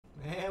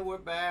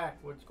back.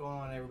 What's going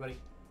on, everybody?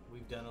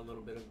 We've done a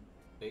little bit of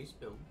base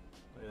building.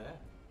 Look at that.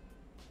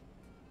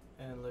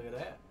 And look at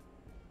that.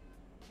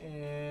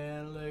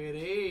 And look at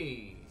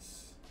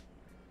these.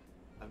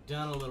 I've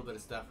done a little bit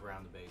of stuff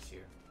around the base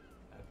here.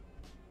 I've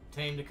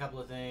tamed a couple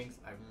of things.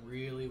 I'm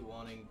really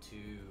wanting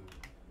to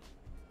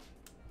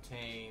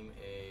tame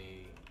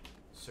a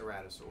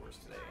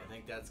Ceratosaurus today. I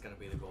think that's going to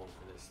be the goal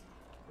for this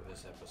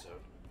episode.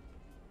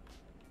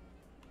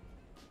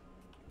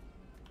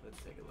 Let's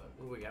take a look.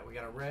 What do we got? We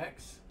got a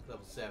Rex,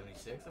 level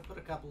 76. I put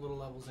a couple little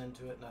levels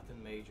into it,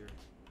 nothing major.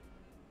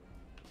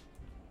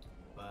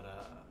 But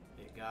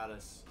it got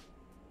us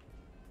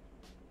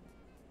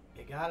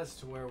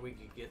to where we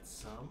could get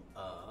some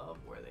of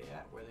where they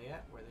at? Where they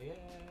at? Where they at?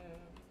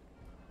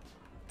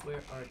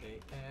 Where are they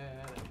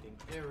at? I think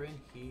they're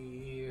in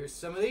here.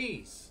 Some of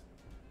these.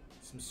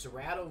 Some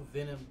Cerato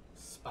Venom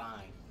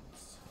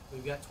spines.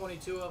 We've got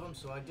 22 of them,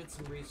 so I did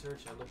some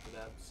research. I looked it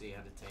up to see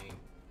how to tame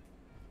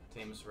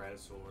a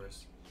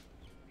Ceratosaurus.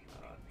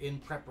 In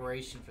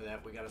preparation for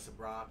that, we got a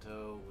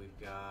Sabronto. We've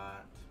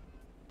got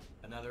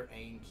another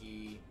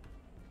Anki.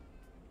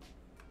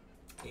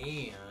 And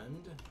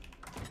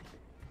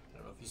I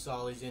don't know if you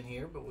saw these in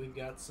here, but we've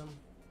got some.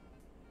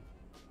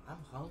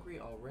 I'm hungry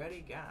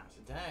already, gosh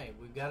dang.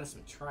 We've got us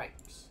some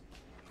tripes.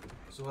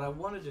 So what I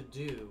wanted to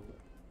do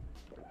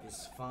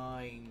is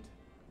find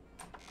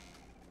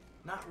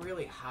not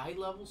really high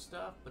level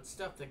stuff, but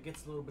stuff that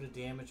gets a little bit of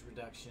damage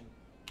reduction.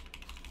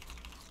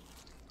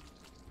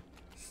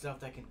 Stuff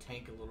that can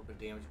tank a little bit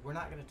of damage. We're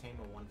not going to tame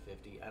a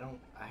 150.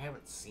 I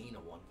haven't seen a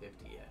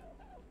 150 yet.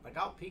 Like,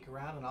 I'll peek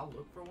around and I'll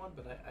look for one,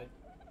 but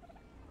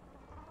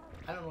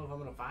I don't know if I'm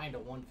going to find a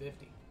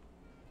 150.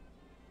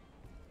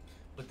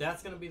 But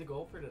that's going to be the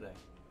goal for today.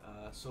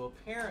 So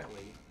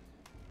apparently,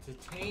 to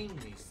tame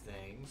these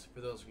things,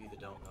 for those of you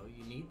that don't know,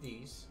 you need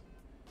these,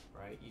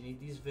 right? You need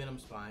these venom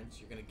spines.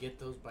 You're going to get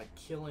those by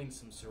killing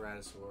some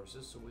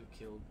Ceratosauruses. So we've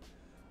killed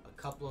a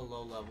couple of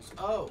low levels.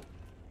 Oh!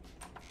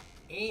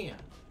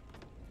 And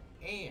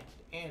I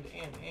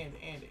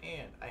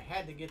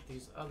had to get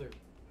these other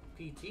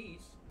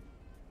PTs.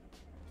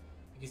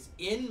 Because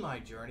in my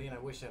journey, and I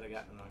wish I'd have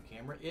gotten it on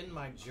camera, in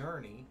my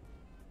journey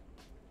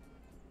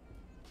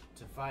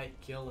to fight,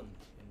 kill, and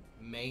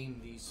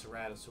maim these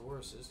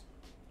Ceratosauruses,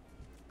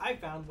 I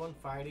found one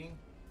fighting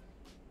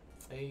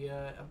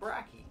a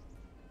Brachy.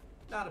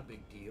 Not a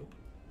big deal.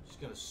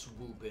 Just gonna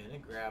swoop in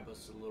and grab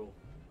us a little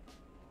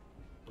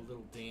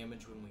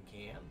damage when we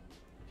can.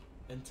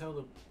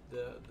 Until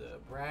the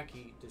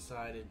Brachy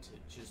decided to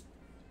just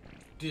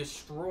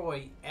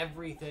destroy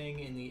everything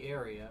in the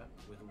area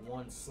with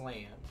one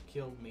slam.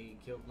 Killed me,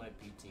 killed my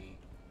PT.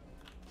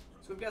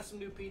 So we've got some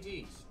new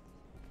PTs.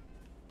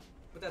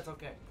 But that's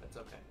okay. That's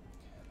okay.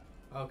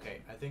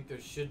 Okay, I think there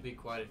should be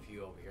quite a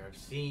few over here. I've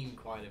seen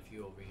quite a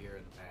few over here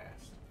in the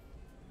past.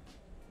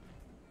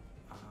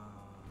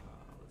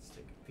 Let's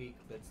take a peek.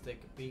 Let's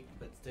take a peek.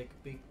 Let's take a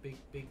peek.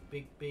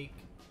 Peek.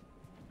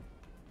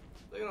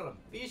 Look at all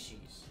the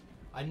fishies.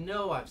 I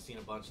know I've seen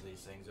a bunch of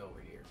these things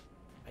over here.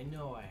 I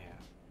know I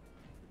have.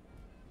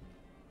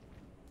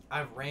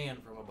 I've ran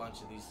from a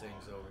bunch of these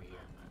things over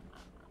here.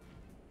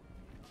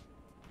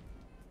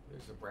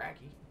 There's a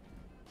Brachy.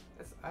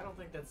 I don't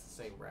think that's the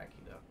same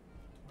Brachy though.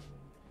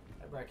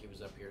 That Brachy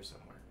was up here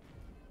somewhere.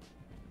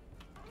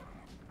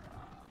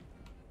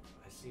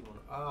 I see one.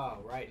 Oh,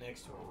 right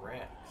next to a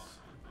Rex.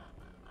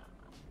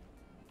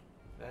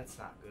 That's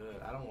not good.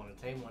 I don't want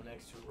to tame one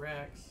next to a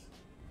Rex.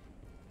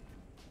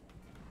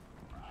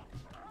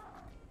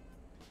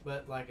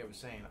 But like I was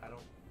saying, I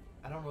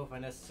don't know if I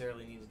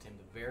necessarily need to tame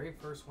the very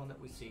first one that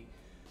we see,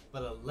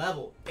 but a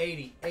level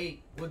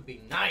 88 would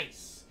be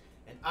nice.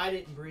 And I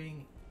didn't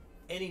bring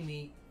any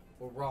meat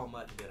or raw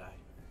mutton, did I?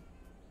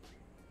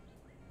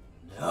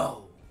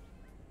 No.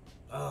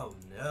 Oh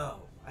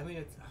no. I mean,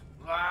 it's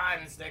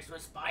next to a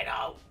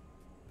Spino.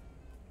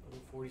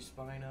 Level 40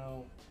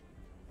 Spino.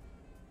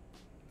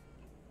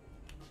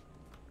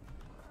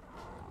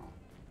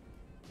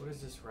 What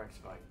is this Rex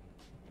fight?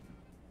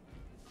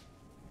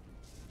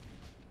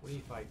 What do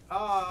you fight?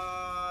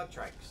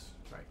 Trikes.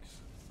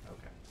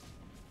 Okay.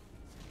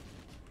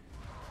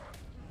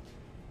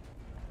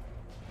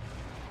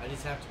 I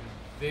just have to be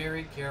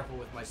very careful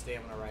with my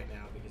stamina right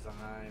now because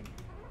I'm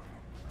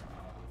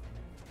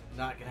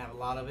not gonna have a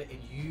lot of it,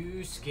 and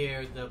you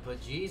scared the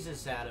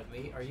bejesus out of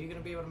me. Are you gonna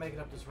be able to make it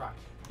up this rock?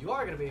 You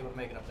are gonna be able to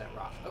make it up that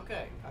rock.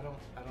 Okay. I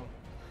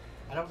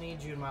don't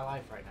need you in my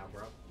life right now,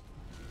 bro.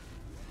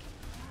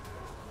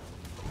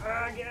 Get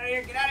out of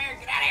here! Get out of here!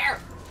 Get out of here!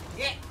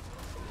 Get!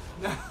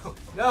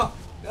 No!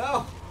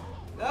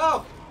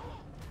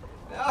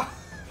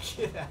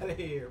 Get out of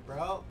here,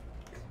 bro.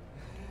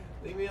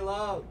 Leave me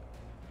alone.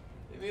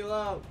 Leave me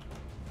alone.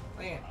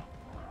 Plant.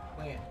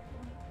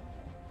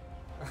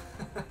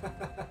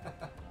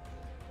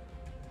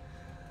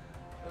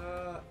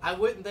 I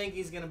wouldn't think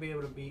he's going to be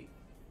able to beat...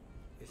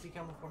 Is he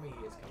coming for me?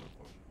 He is coming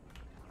for me.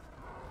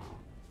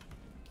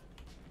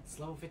 It's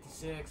level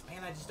 56.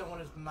 Man, I just don't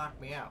want it to knock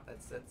me out.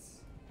 That's as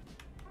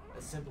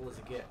simple as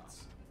it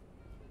gets.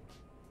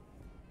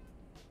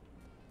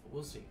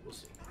 We'll see.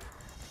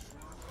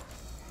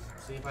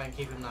 See if I can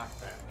keep him knocked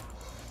back.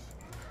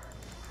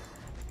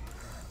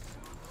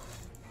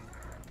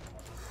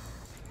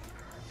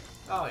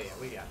 Oh yeah,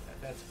 we got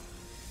that. That's fine.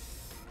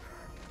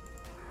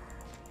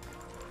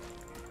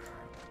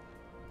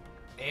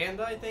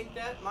 And I think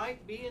that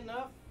might be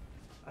enough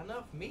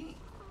meat.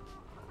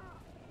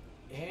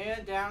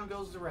 And down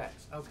goes the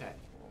Rex. Okay.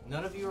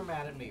 None of you are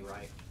mad at me,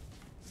 right?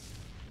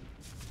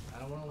 I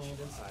don't want to land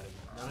inside of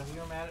you. None of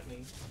you are mad at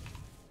me.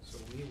 So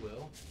we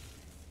will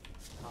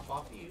hop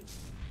off of you.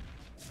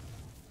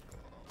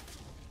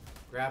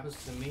 Grab us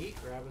some meat.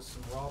 Grab us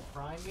some raw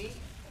prime meat.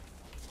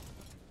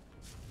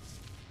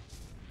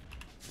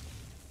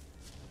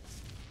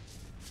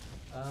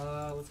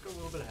 Let's go a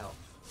little bit of health.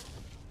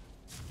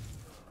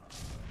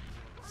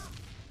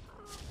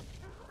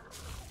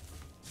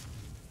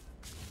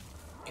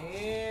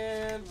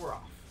 And we're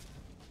off.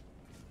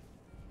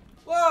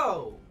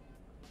 Whoa!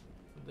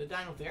 The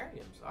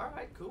Dinotheriums.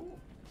 Alright, cool.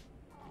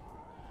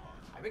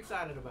 I'm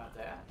excited about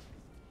that.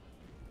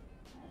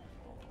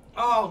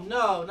 Oh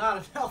no, not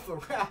an Alpha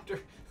Raptor.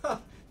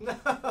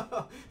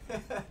 No.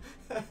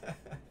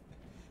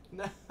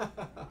 No.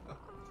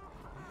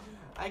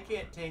 I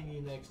can't tame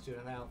you next to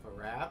an Alpha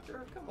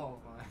Raptor. Come on.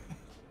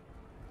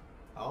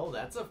 Oh,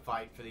 that's a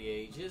fight for the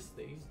ages.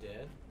 He's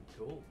dead.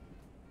 Cool.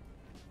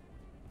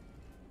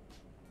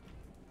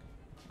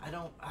 I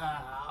don't...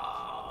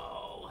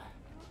 Oh.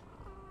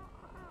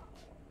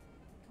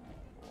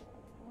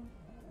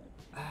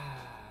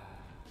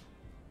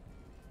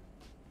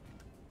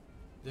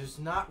 There's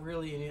not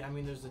really any... I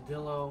mean, there's a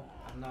Dillo.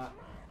 I'm not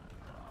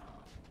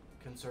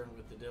concerned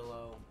with the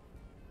Dillo.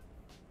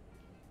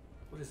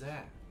 What is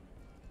that?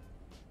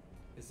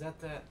 Is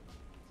that...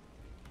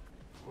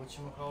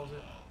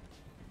 Whatchamacallit?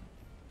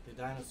 The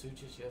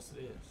Dinosuchus? Yes,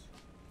 it is.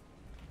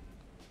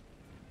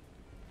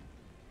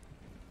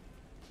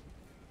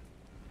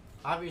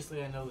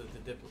 Obviously, I know that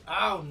the Diplo...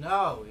 Oh,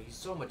 no! He's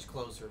so much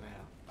closer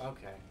now.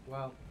 Okay,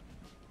 well...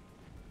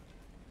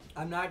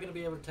 I'm not going to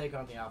be able to take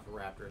on the Alpha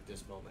Raptor at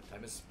this moment in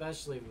time,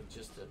 especially with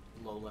just a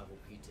low-level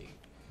PT.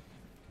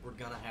 We're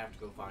going to have to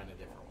go find a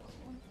different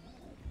one.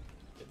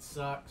 It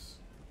sucks,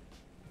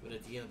 but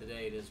at the end of the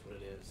day, it is what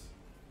it is.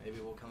 Maybe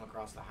we'll come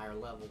across the higher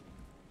level.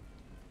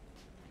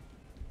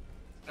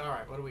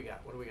 Alright, what do we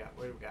got? What do we got?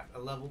 What do we got? A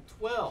level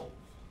 12.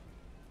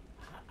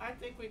 I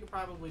think we could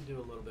probably do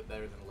a little bit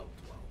better than a level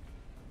 12.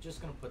 I'm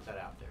just going to put that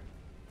out there.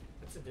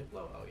 That's a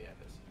Diplo? Oh, yeah, it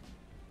is.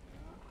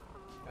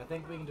 I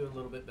think we can do a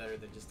little bit better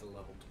than just a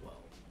level 12.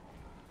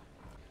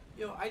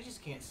 Yo, I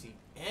just can't see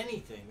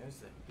anything. There's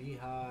that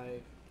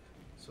beehive.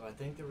 So I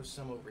think there was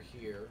some over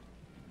here.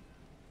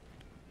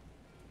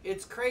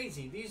 It's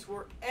crazy. These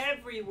were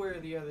everywhere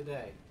the other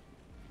day.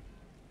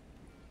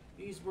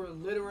 These were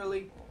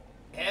literally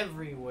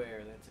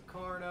everywhere. That's a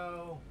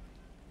Carno.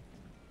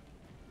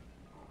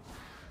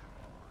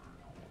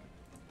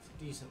 It's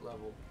a decent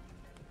level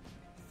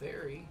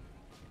Theory.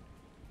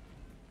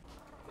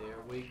 There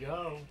we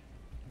go.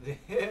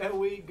 There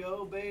we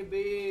go,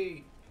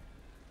 baby.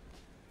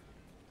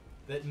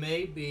 That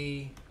may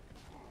be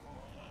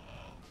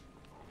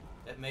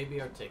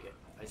our ticket.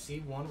 I see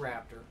one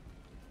Raptor.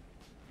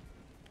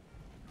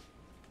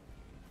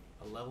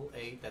 A level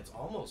 8 that's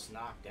almost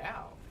knocked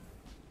out.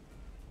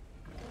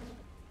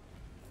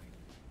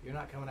 You're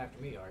not coming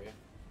after me, are you?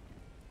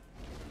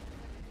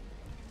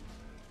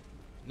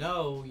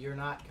 No, you're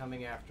not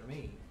coming after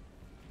me.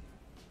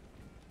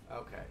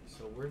 Okay,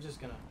 so we're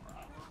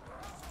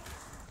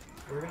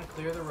gonna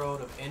clear the road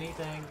of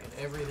anything and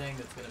everything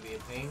that's gonna be a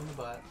pain in the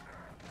butt.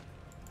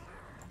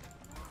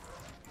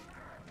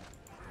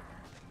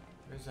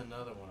 There's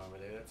another one over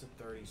there. That's a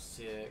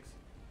 36.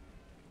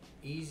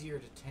 Easier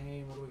to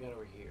tame. What do we got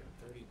over here?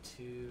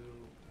 32.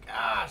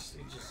 Gosh,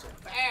 they're just so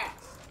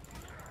fast.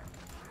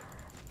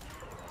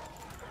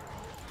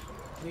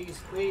 Please,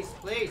 please,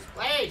 please,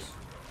 please.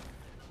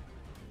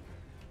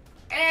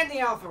 And the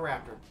Alpha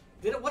Raptor.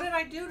 What did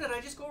I do? Did I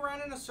just go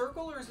around in a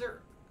circle, or is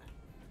there...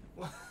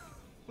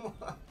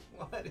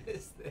 What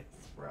is this,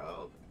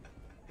 bro?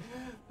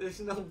 There's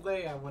no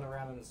way I went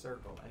around in a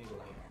circle. Anyway.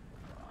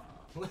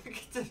 Look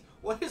at this.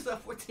 What is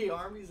up with the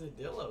armies of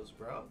Dillos,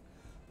 bro?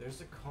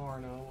 There's a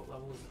Carno. What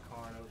level is the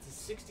Carno? It's a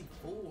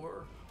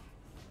 64.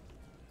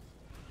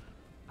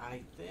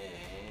 I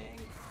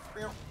think.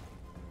 Let's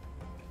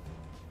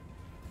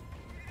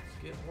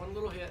get one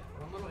little hit.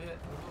 One little hit.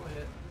 One little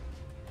hit.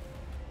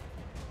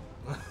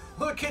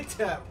 Look at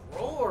that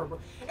roar, bro.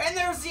 And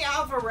there's the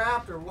Alpha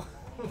Raptor. What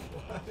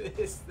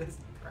is this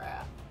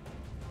crap?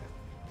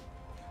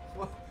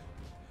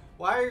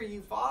 Why are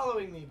you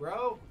following me,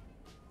 bro?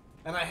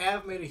 And I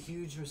have made a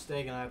huge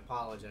mistake, and I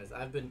apologize.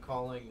 I've been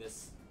calling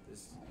this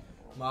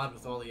mod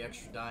with all the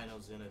extra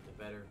dinos in it the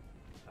better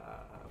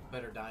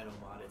dino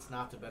mod. It's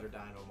not the better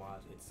dino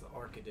mod. It's the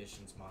Ark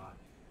Editions mod.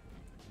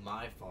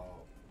 My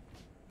fault.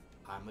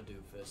 I'm a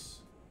doofus.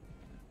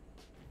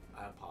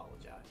 I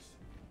apologize.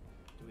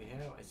 Do we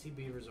have... I see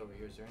beavers over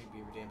here. Is there any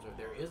beaver dams over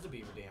there? There is a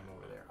beaver dam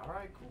over there.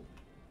 Alright, cool.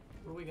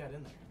 What do we got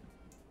in there?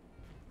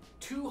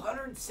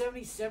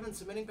 277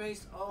 cementing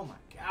paste? Oh my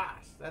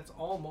gosh. That's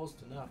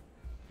almost enough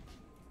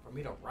for For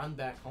me to run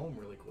back home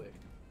really quick.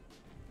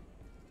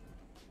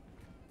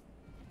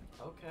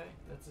 Okay,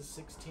 that's a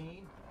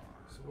 16.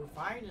 So we're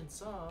finding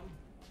some.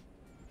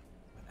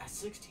 But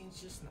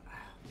 16's just not...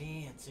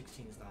 man,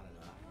 16 is not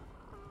enough.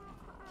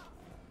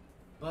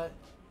 But...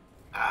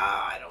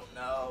 I don't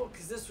know.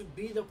 Because this would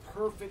be the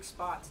perfect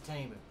spot to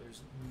tame it.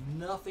 There's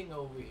nothing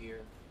over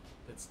here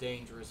that's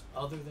dangerous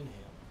other than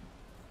him.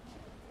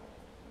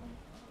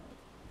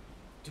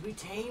 Do we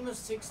tame a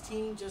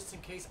 16 just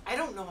in case? I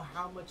don't know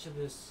how much of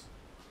this...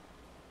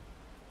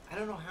 I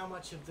don't know how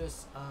much of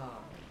this... how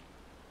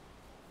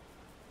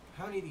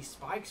many of these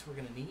spikes we're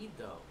going to need,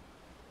 though.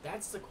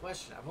 That's the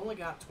question. I've only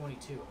got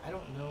 22. I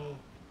don't know.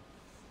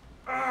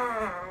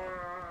 I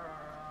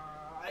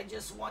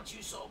just want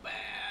you so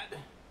bad.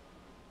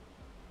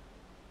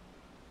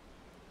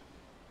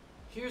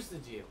 Here's the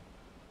deal.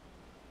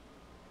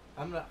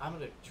 I'm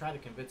gonna try to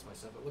convince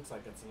myself. It looks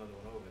like that's another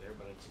one over there,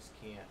 but I just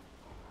can't.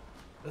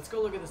 Let's go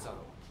look at this other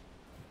one.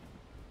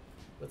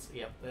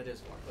 Yep, that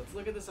is one. Let's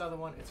look at this other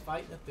one. It's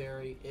fighting a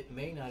theory. It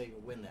may not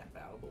even win that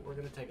battle, but we're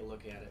gonna take a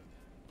look at it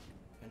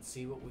and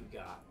see what we've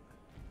got.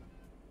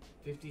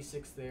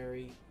 56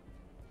 theory,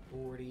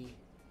 40.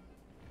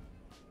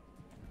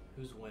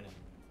 Who's winning?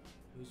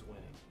 Who's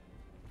winning?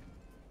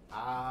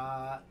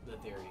 The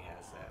theory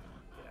has that.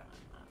 Yeah.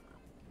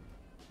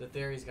 The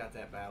theory's got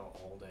that battle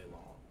all day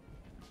long.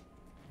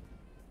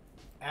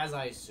 As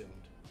I assumed.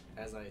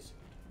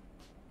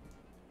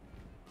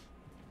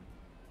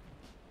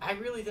 I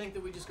really think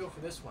that we just go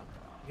for this one.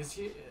 Because,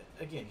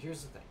 again,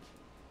 here's the thing.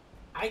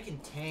 I can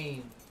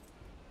tame...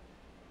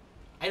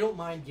 I don't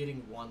mind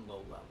getting one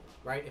low level,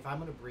 right? If I'm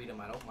going to breed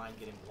them, I don't mind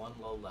getting one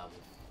low level.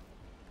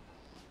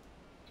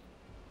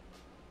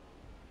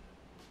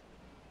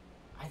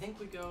 I think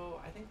we go...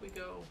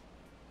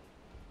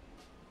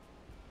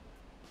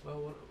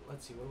 Well,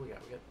 let's see, what do we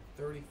got? We got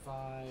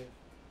 35,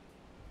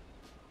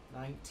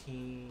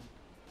 19...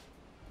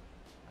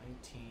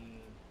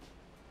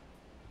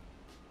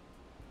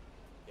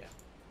 Yeah.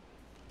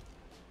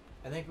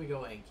 I think we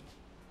go Anki.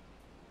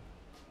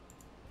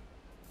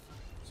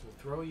 So we'll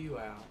throw you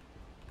out.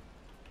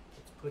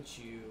 Let's put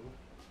you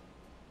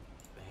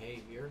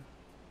behavior.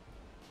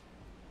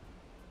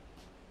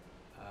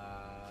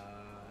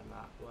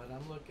 Not what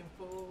I'm looking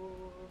for.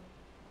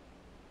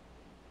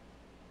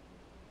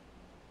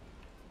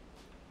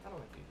 How do I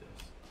do this?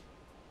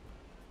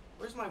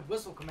 Where's my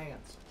whistle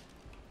commands?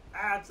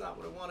 It's not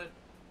what I wanted.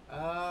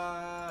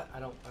 I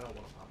don't want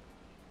to pump.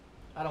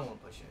 I don't want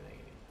to push anything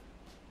in.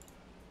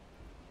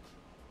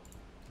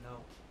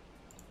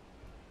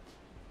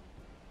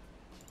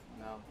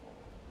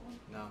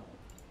 No.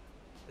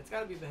 It's got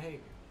to be behavior.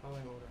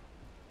 Following order.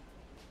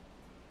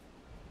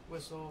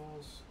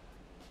 Whistles.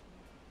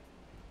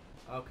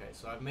 Okay,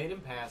 so I've made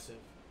him passive.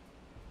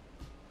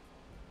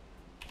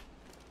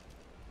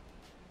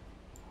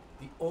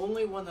 The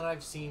only one that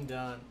I've seen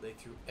done, they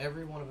threw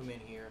every one of them in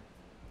here.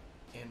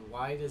 And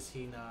why does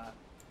he not...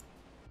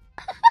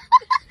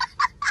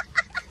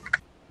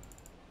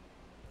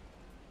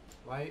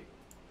 Why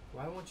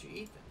won't you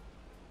eat them?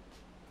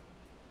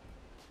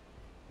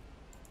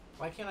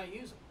 Why can't I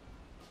use them?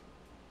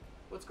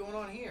 What's going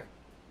on here?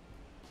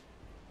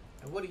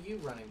 And what are you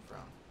running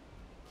from?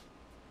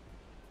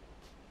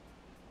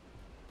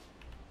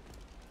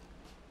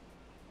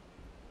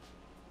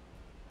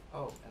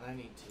 Oh, and I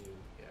need to,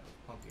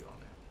 pump you on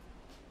there.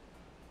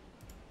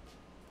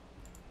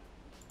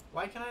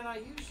 Why can I not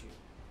use you?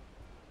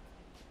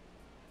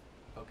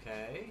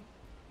 Okay.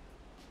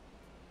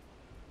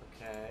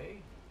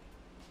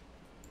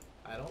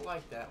 I don't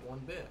like that one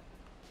bit.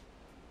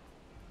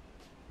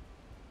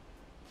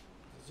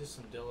 It's just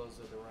some dillos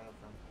that they're running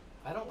from.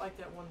 I don't like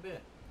that one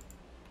bit.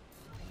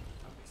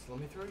 Okay, so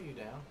let me throw you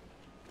down.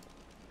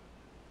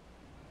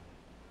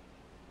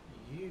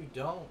 You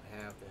don't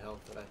have the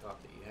health that I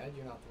thought that you had.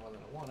 You're not the one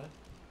that I wanted.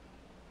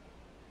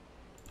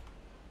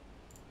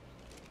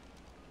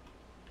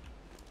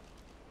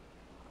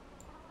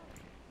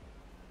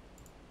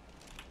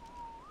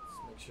 Let's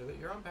make sure that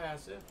you're on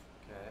passive.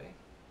 Okay.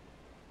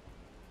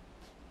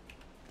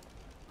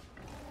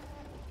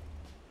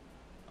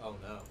 Oh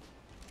no.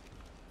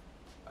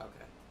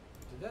 Okay.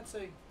 Did that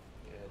say?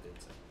 Yeah, it did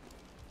say.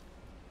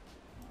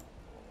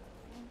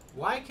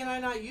 Why can I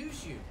not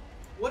use you?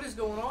 What is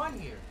going on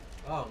here?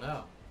 Oh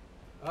no.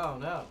 Oh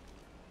no.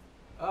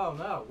 Oh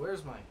no.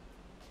 Where's my...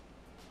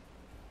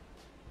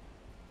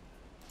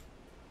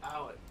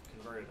 Oh, it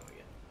converted him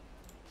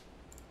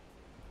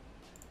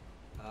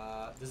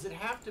again. Does it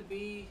have to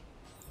be...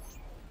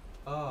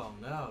 Oh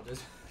no.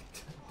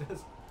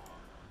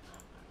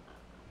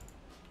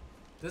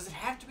 Does it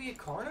have to be a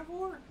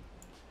carnivore?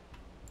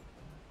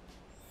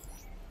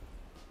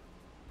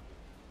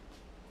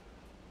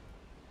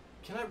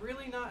 Can I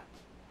really not...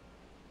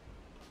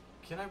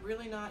 Can I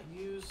really not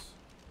use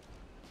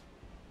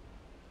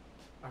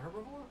a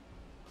herbivore?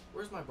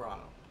 Where's my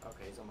Brano?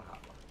 Okay, he's on my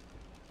hotbar.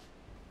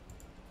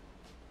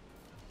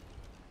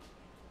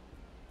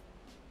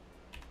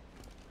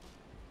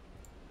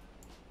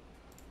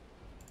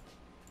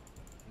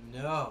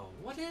 No.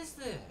 What is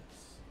this?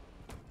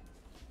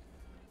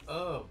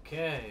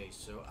 Okay,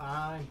 so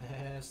I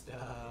messed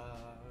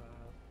up.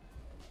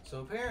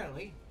 So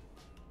apparently,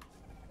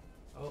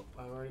 oh,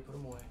 I already put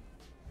them away.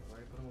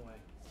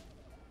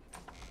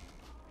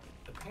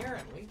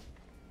 Apparently,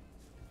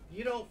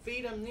 you don't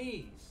feed them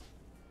these.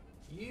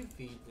 You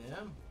feed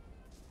them.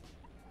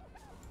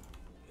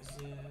 Is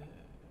it?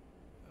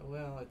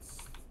 Well, it's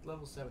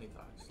level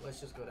 75. So let's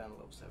just go down to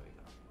level 75.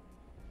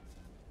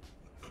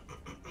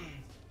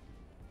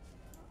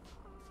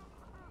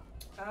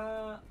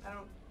 I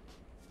don't.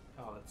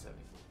 Oh, that's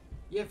 74.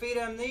 You feed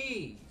them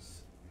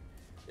these.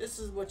 This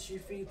is what you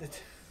feed the.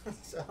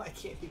 So I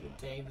can't even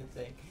tame the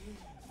thing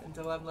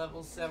until I'm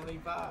level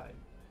 75.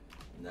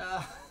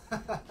 No.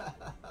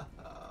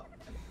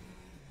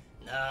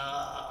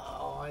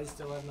 No, I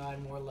still have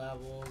 9 more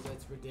levels.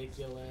 That's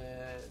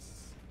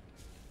ridiculous.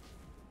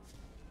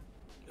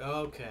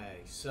 Okay,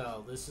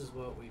 so this is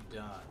what we've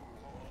done.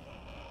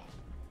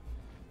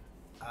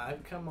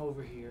 I've come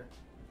over here.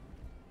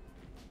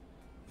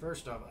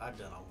 First off, I've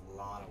done a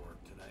lot of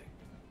work today.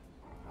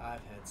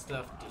 I've had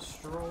stuff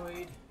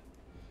destroyed.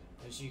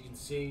 As you can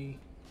see,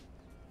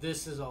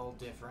 this is all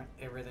different.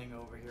 Everything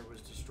over here was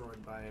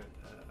destroyed by a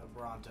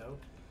Bronto.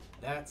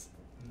 That's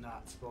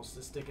not supposed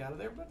to stick out of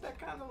there, but that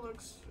kind of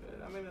looks,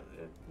 I mean,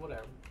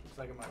 whatever. Looks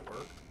like it might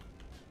work.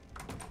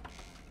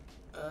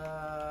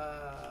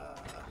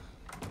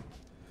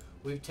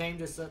 We've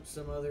tamed us up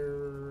some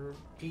other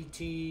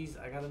PTs.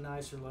 I got a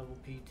nicer level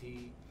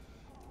PT.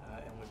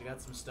 And we've got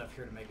some stuff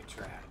here to make a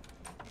trap.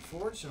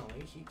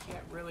 Unfortunately, he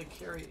can't really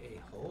carry a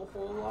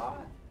whole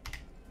lot.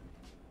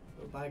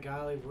 But by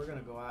golly, we're going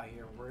to go out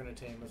here and we're going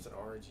to tame us an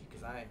RG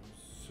because I am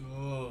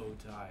so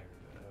tired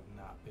of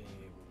not being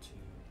able to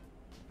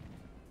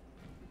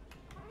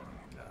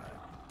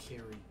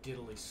carry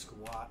diddly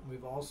squat.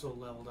 We've also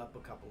leveled up a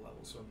couple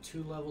levels. So I'm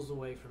 2 levels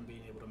away from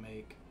being able to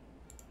make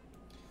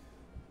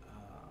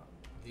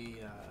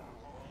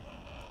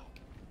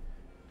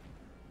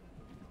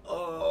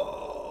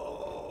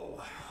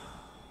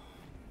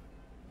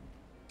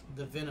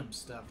the venom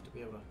stuff to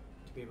be able to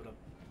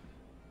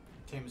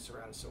tame a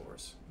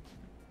Ceratosaurus.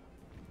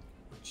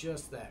 We're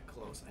just that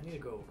close. I need to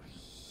go over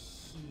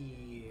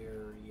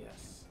here.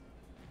 Yes,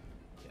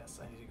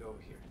 I need to go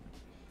over here.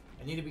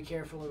 I need to be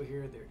careful over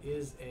here. There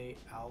is a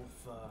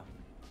alpha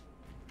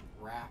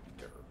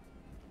raptor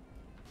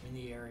in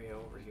the area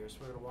over here, so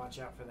we're gonna watch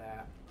out for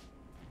that.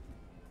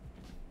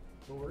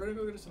 But we're gonna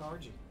go get us an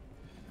RG.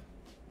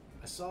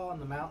 I saw on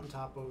the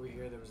mountaintop over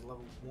here there was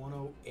level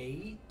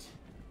 108.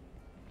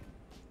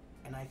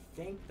 And I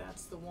think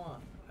that's the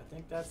one. I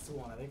think we're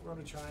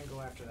going to try and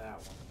go after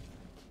that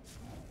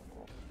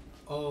one.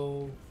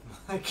 Oh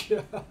my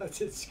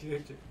god, it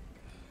scared me.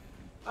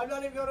 I'm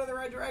not even going in the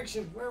right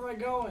direction. Where am I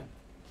going?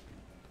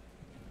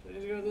 Do I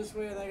need to go this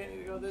way? I think I need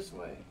to go this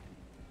way.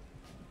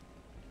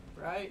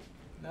 Right?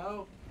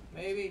 No?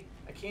 Maybe?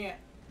 I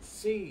can't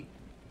see.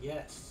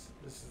 Yes,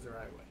 this is the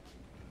right way.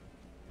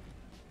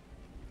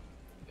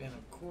 And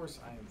of course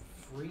I am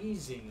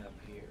freezing up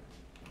here.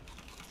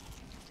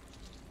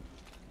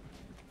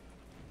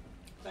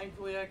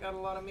 Thankfully, I got a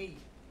lot of meat.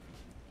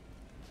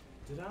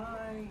 Did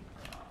I?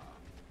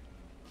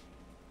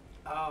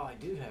 Oh, I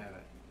do have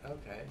it.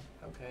 Okay.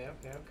 I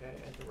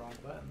hit the wrong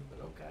button, but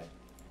okay.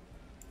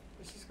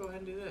 Let's just go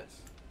ahead and do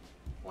this.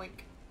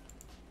 Boink.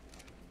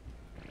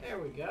 There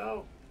we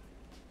go.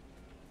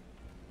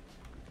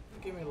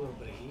 Give me a little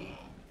bit of heat.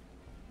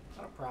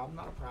 Not a problem,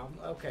 not a problem.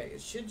 Okay, it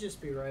should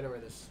just be right over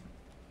this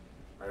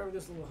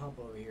little hump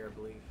over here, I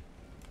believe.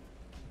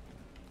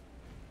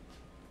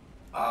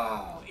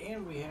 Oh,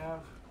 and we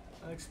have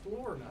an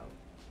explorer node.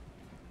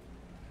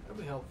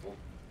 That'll be helpful.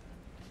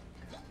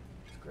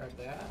 Let's grab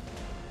that.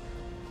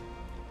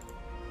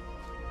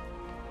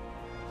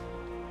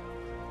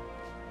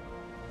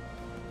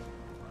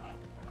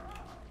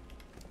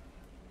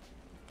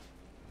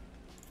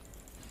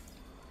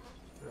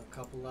 Throw a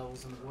couple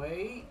levels in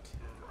weight.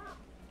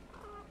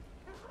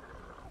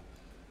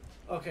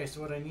 Okay,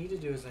 so what I need to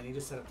do is I need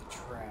to set up the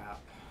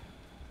trap.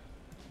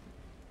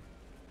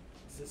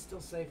 Is it still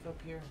safe up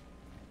here?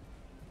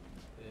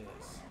 It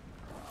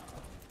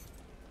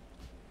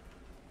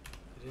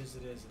is.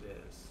 It is.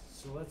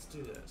 So let's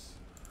do this.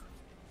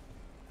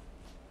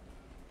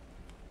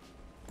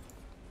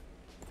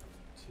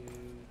 2, 3,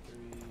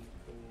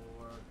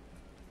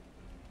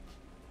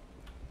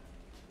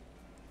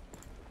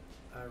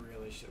 4. I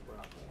really should have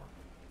brought more.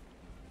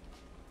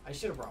 I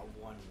should have brought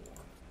 1 more.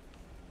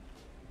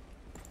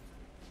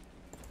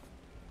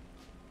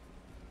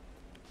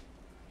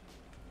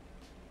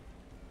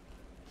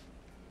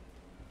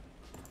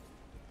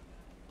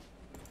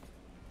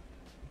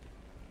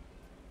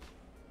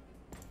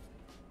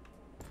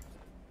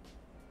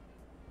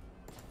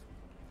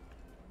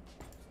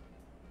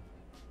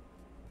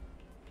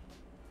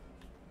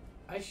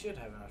 I should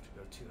have enough to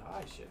go too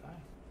high, shouldn't I?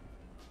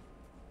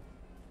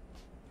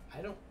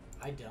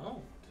 I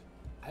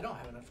don't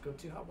have enough to go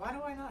too high. Why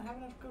do I not have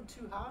enough to go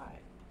too high?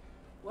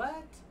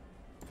 What?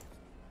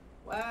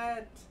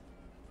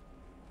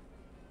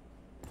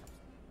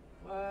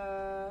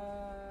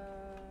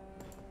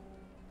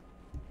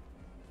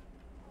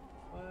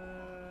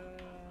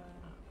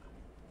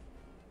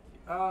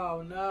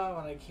 Oh no,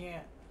 and I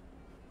can't.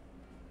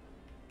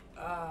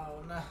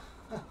 Oh no.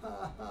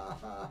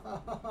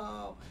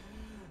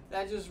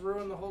 That just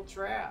ruined the whole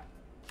trap.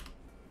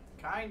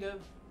 Kind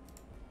of.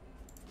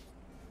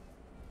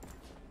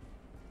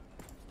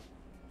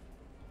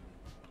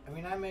 I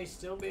mean, I may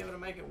still be able to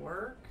make it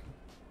work.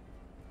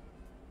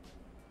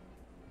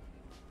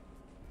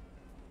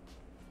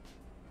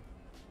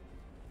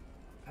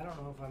 I don't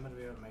know if I'm going to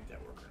be able to make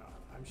that work or not.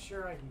 I'm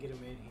sure I can get him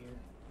in here.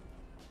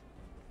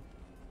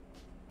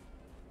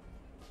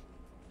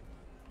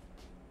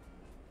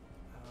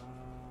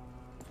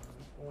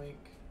 Boink.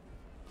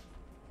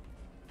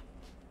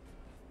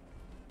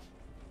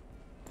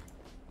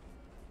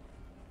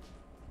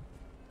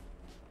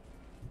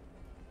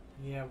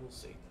 Yeah, we'll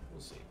see. We'll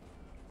see.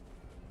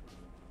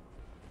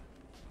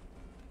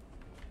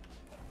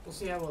 We'll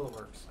see how well it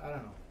works. I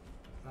don't know.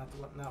 Not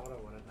what I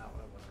wanted. Not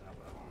what I wanted. Not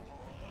what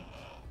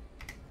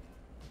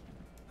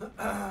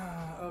I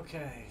wanted.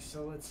 Okay,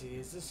 so let's see.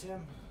 Is this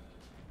him?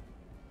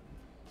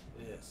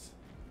 It is.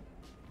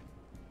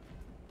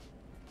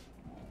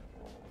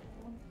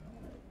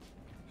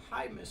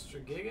 Hi, Mr.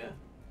 Giga.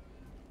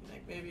 You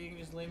think maybe you can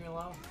just leave me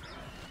alone?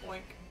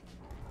 Boink.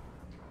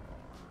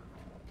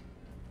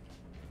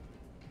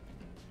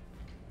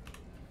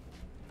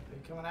 Are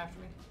you coming after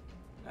me?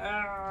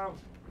 No!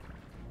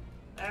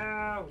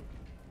 No!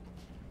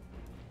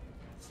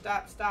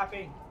 Stop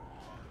stopping!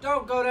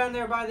 Don't go down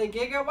there by the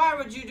Giga! Why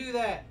would you do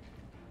that?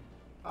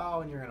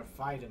 Oh, and you're gonna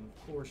fight him.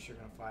 Of course you're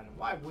gonna fight him.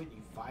 Why wouldn't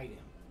you fight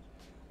him?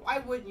 Why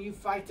wouldn't you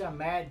fight the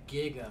mad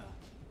Giga?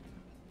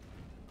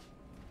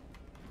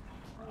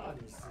 What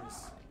is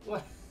this?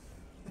 What?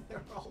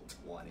 They're all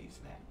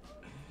 20s now.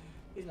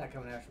 He's not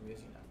coming after me, is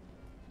he not?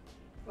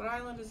 What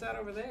island is that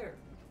over there?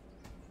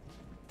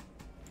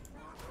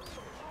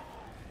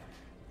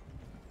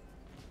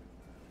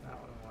 Not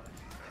what I wanted.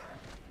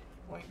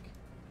 Boink.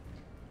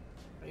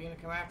 Are you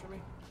gonna come after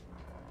me?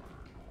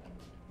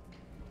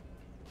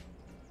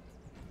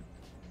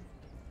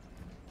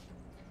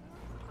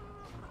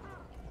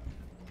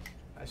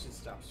 I should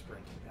stop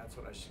sprinting. That's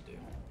what I should do.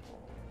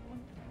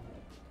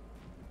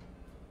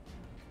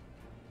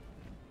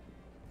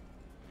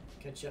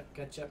 Catch up,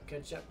 catch up,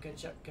 catch up,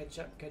 catch up, catch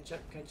up, catch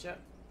up, catch up.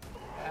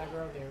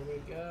 Aggro, there we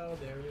go,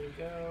 there we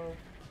go.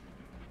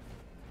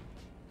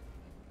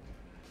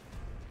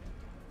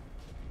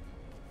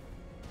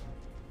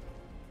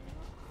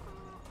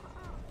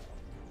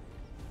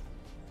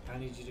 I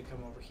need you to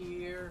come over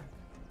here.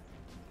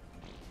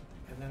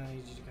 And then I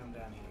need you to come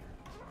down here.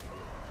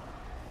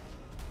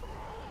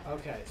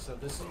 Okay, so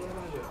this is what I'm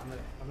gonna do.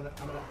 I'm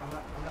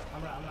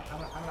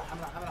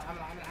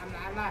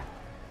gonna.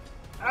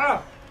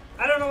 Oh!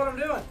 I don't know what I'm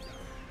doing.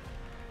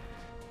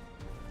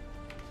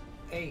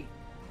 8.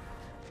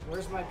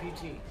 Where's my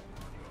PT?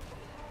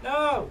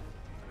 No!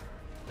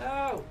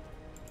 No!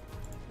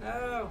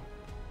 No!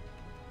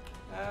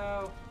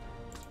 No!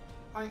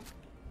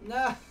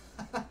 No!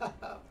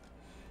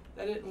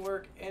 That didn't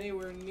work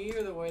anywhere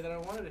near the way that I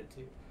wanted it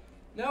to.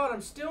 No, and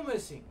I'm still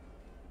missing.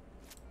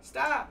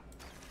 Stop!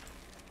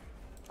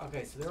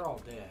 Okay, so they're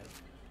all dead.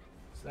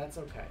 So that's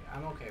okay.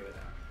 I'm okay with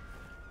that.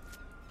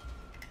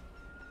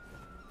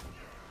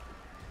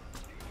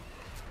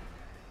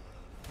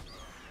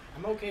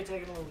 I'm okay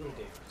taking a little bit of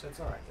damage. That's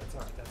alright. That's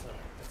alright. That's alright.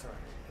 That's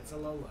alright. It's a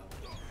low level.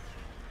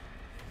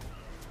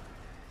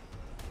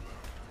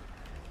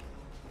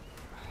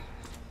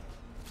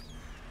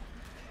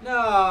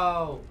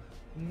 No!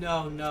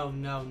 No, no,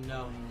 no,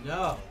 no,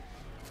 no.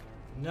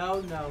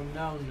 No, no,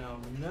 no, no,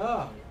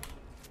 no.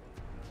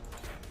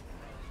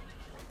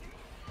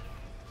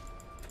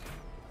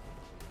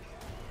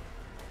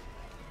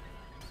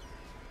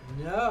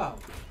 No.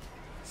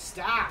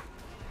 Stop.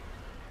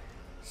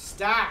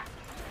 Stop.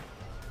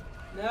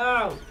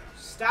 No.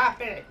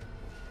 Stop it.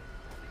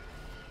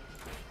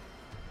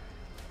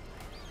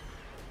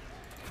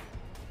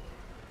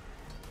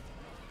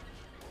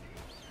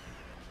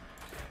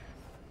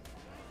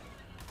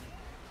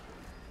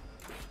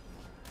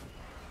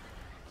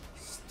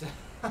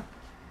 Stop.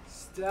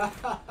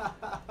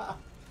 Stop.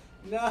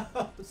 No.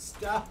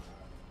 Stop.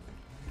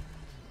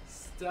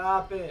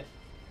 Stop it.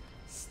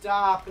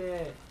 Stop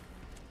it.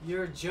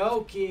 You're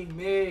joking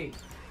me.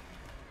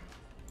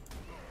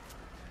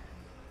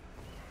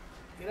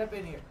 Get up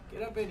in here.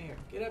 Get up in here.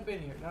 Get up in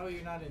here. No,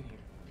 you're not in here.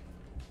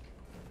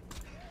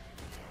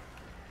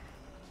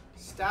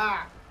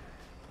 Stop.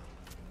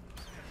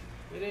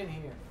 Get in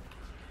here.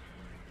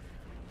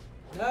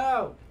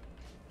 No.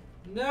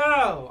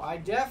 No. I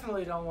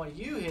definitely don't want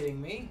you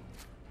hitting me.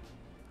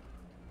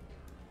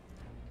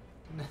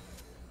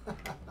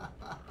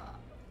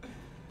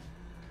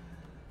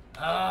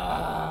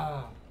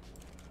 Ah.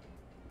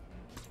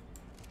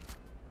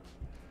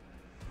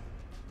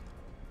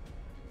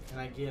 Can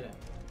I get him?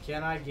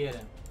 Can I get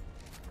him?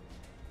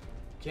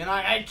 Can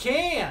I? I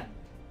can!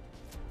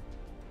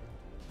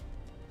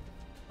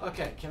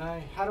 Okay, can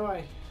I? How do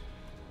I?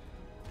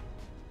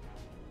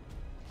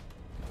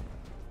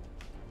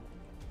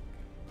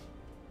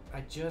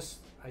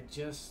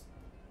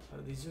 Oh,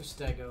 these are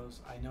stegos.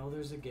 I know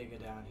there's a giga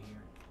down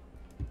here.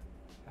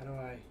 How do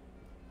I...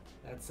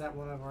 That's that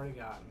one I've already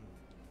gotten.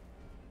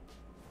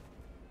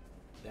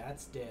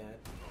 That's dead.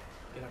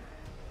 Get up.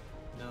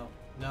 No.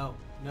 No.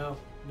 No.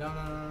 No,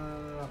 no, no,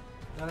 no,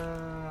 no, no, no,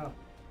 no,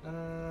 no, no, no,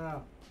 no,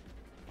 no.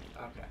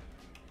 Okay.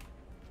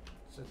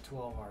 It's a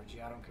 12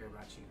 RG. I don't care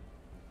about you.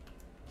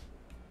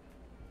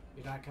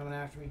 You're not coming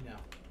after me? No.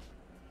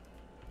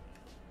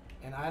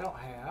 And I don't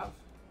have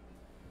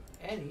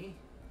any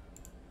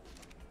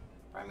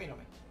prime meat on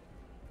me.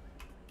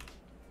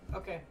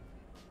 Okay.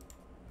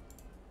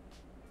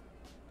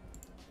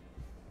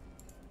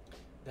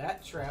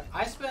 That trap.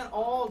 I spent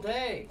all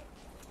day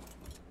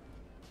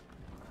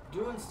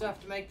doing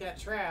stuff to make that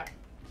trap,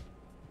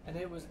 and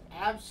it was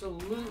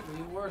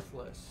absolutely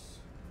worthless.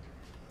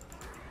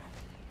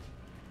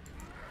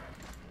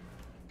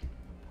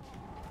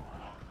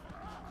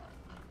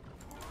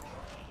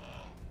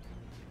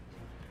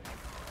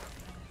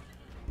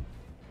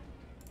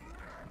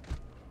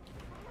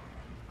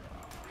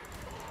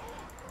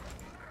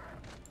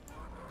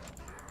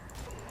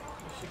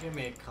 Give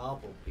me a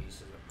couple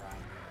pieces of prime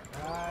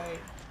meat, right?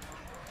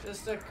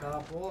 Just a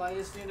couple. I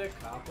just need a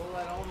couple.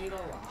 I don't need a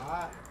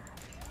lot.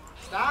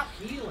 Stop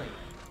healing.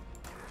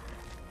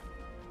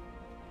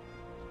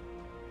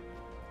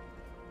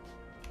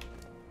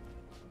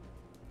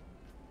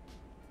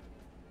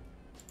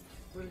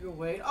 Where'd he go?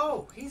 Wait.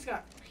 Oh, he's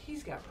got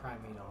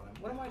prime meat on him.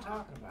 What am I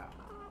talking about?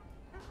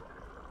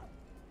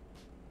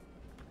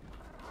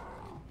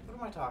 What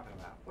am I talking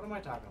about? What am I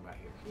talking about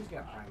here? He's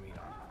got prime meat on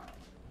him.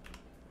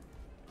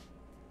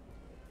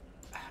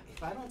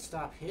 If I don't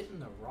stop hitting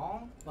the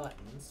wrong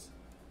buttons,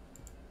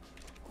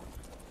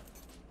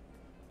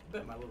 I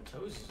bet my little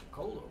toes is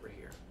cold over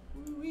here.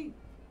 Woo-wee.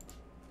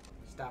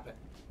 Stop it.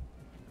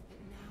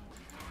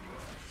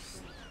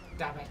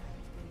 Stop it.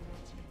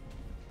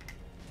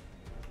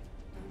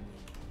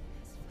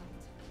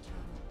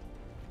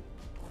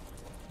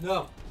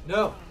 No,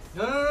 no,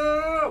 no,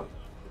 no,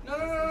 no,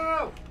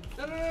 no,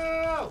 no, no, no, no, no, no,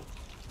 no.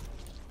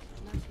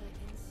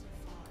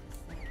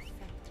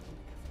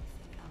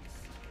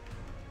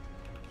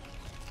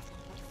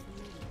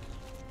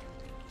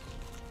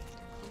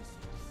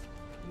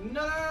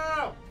 No, no, no,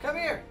 no! Come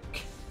here!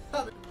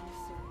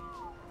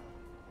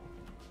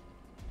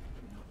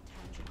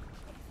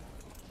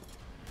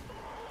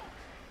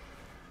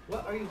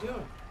 What are you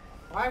doing?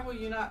 Why will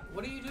you not?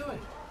 What are you doing?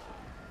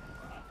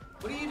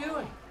 What are you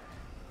doing?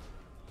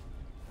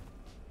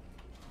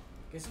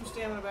 Get some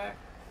stamina back.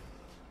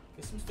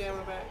 Get some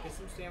stamina back. Get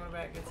some stamina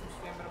back. Get some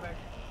stamina back.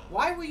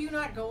 Why will you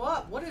not go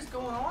up? What is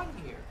going on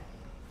here?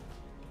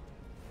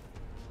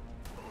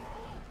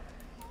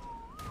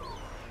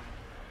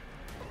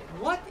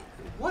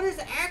 What is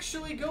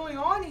actually going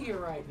on here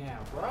right now,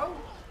 bro?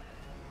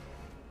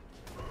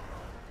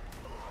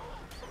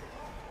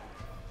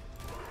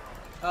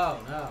 Oh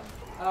no.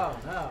 Oh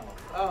no.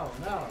 Oh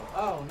no.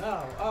 Oh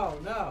no. Oh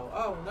no.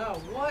 Oh no.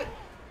 What?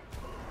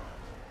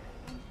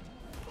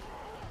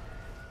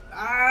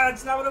 Ah,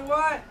 it's not what I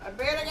want. I'm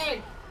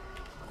panicking.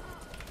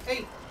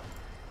 Hey.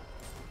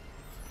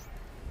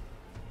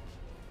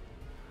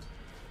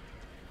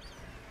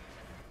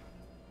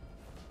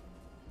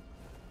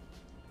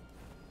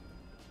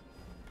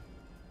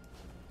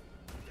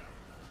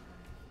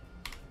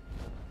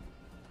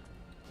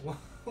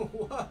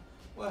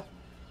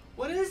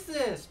 What is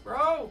this,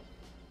 bro?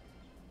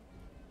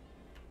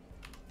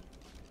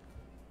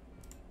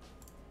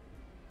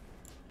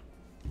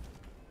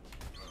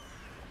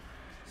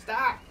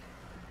 Stop.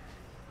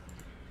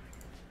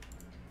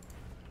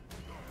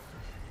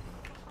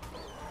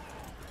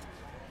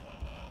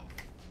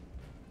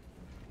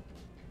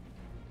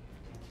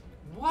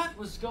 What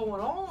was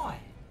going on?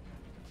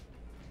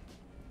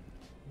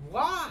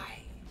 Why?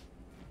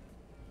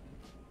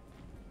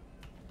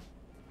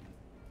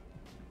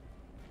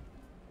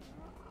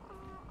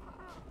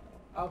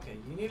 Okay,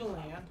 you need to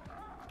land.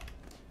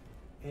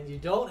 And you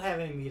don't have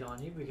any meat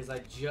on you because I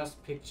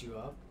just picked you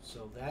up.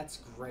 So that's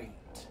great.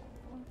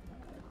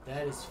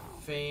 That is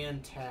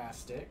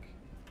fantastic.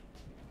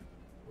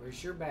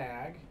 Where's your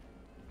bag?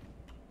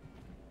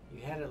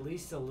 You had at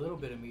least a little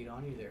bit of meat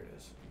on you. There it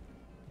is.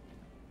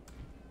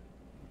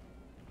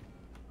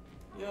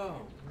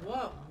 Yo,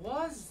 what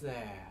was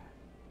that?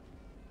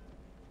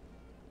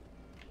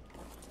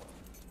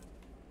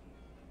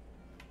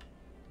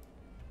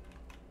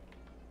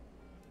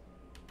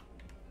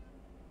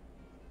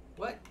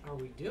 What are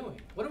we doing?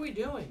 What are we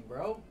doing,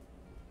 bro?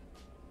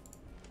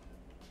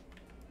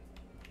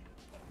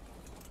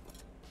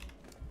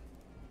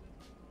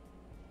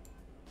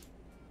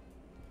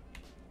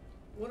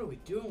 What are we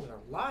doing with our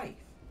life?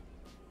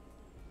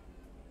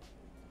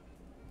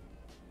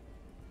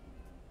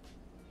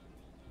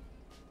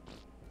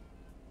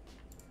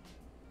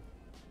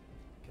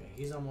 Okay,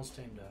 he's almost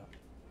tamed up.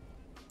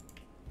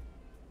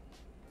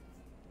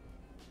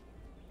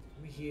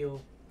 Let me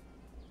heal.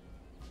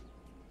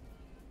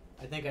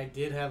 I think I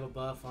did have a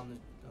buff on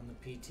the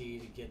PT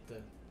to get the,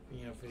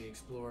 you know, for the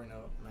Explorer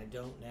note, and I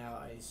don't now.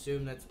 I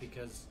assume that's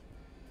because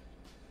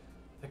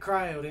I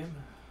cryoed him.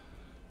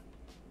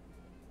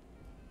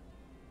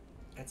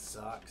 That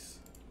sucks.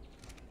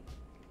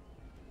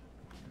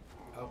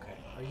 Okay.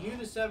 Are you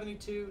the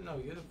 72? No,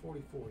 you're the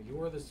 44.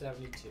 You're the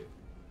 72.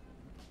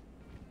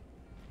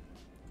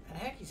 And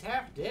heck, he's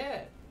half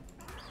dead.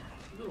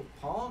 You little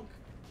punk.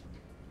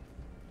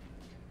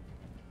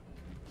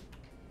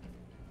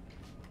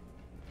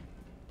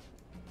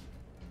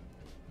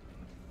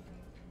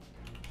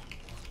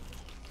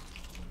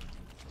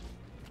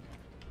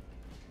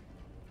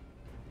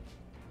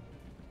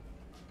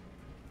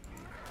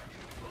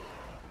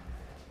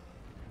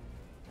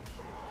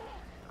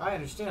 I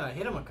understand I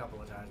hit him a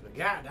couple of times, but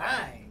god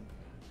dang.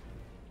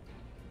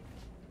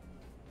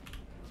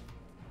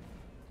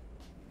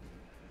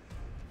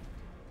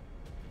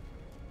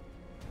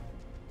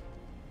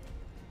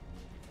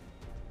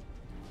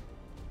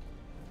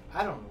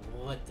 I don't know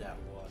what that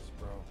was,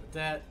 bro, but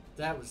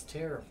that was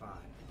terrifying.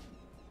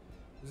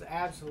 It was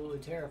absolutely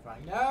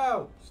terrifying.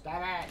 No!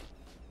 Stop it!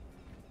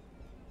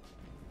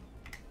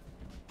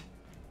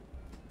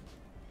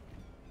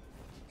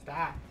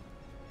 Stop.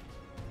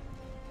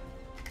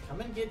 Come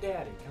and get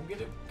daddy.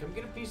 Come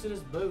get a piece of this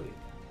booty,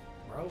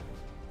 bro.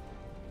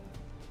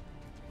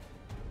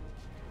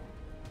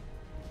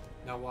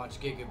 Now watch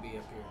Giga be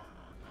up here.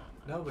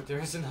 No, but there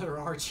is another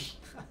Archie.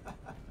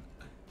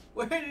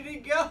 Where did he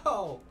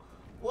go?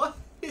 What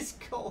is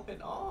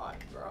going on,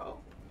 bro?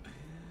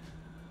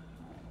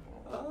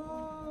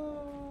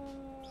 Oh.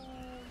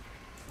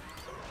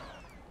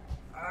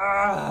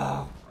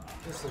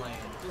 Just land.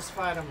 Just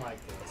fight him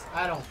like this.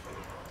 I don't care.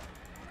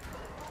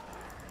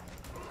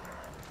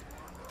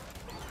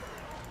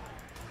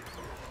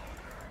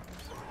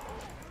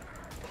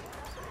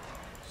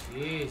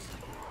 Jeez.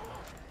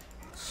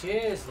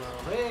 Cheers,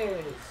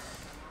 Louise.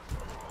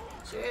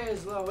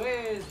 Cheers,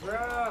 Louise,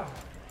 bro.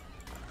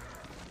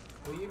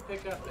 Will you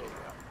pick up? There you go.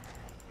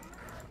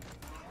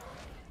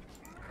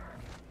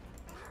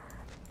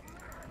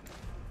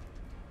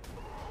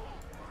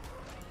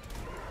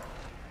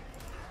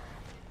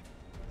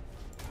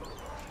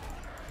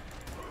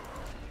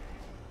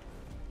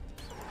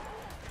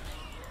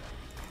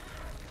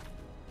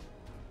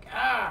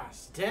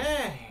 Gosh,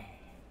 dang.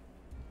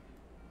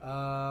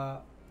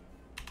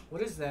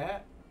 What is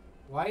that?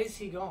 Why is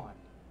he gone?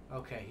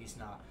 Okay, he's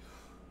not.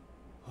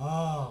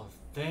 Oh,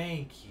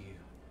 thank you.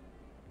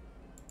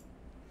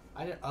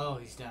 I didn't. Oh,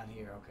 he's down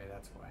here. Okay,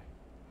 that's why.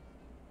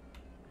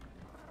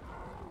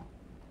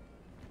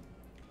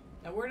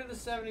 Now, where did the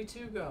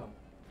 72 go?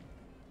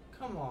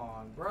 Come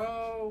on,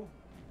 bro.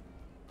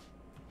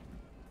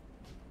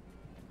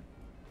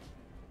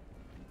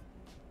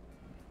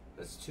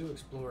 That's 2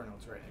 explorer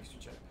notes right next to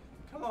each other.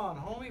 Come on,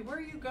 homie. Where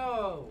you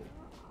go?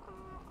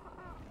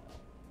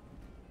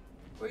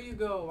 Where you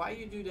go? Why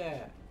you do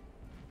that?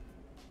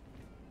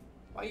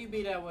 Why you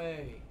be that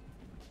way?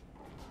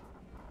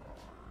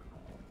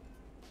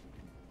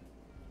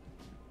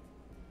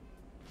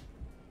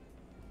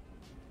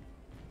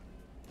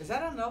 Is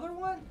that another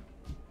one?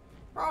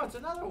 Bro, it's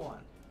another one.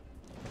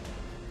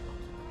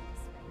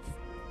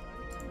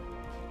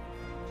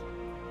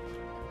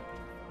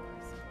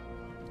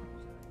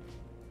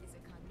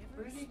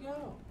 Where did he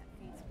go?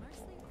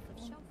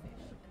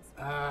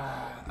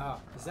 Oh,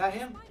 is that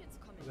him? I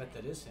bet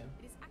that is him.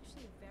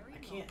 I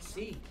can't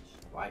see.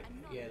 Why?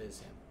 Yeah, it is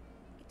him.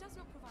 It does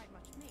not provide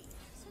much meat,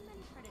 so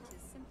many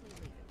predators simply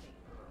leave it be.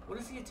 What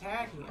is he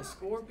attacking? A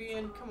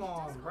scorpion? Come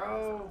on,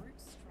 bro.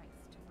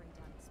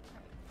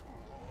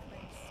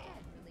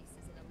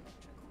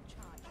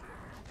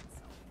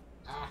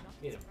 Ah,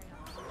 get him.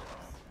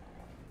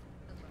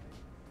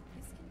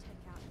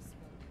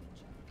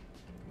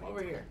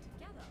 Over here.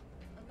 Together,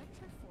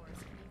 electrophores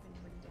can even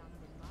bring down the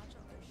larger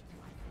ocean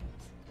life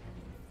forms and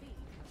feed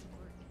as a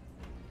group.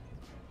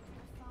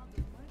 By far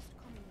the most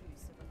common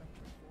use of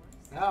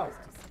electrophores No.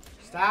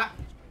 Stop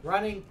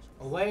running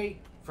away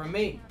from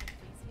me.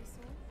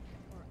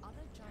 or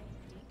other giant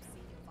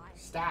deep-sea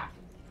leviathans. Stop.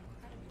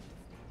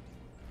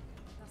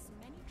 Thus,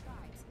 many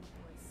tribes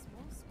employ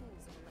small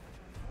schools of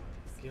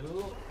electrophores. Get a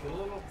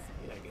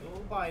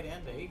little bite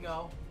in. There you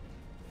go.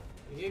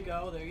 There you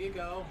go. There you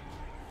go.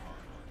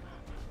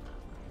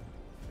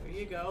 There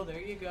you go.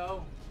 There you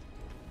go.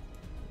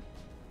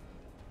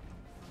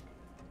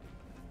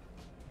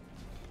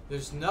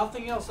 There's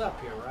nothing else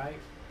up here, right?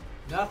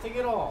 Nothing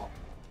at all.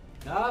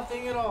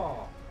 Nothing at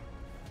all.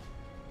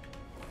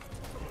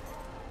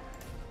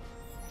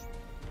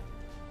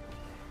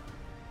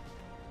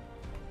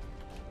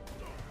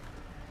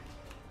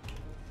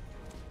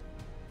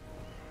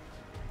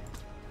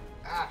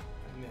 Ah, I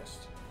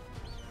missed.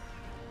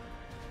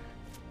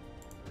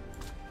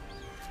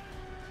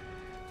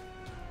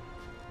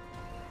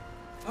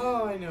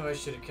 Oh, I knew I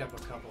should have kept a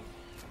couple.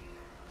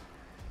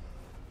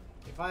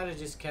 If I'd have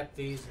just kept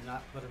these and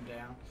not put them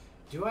down.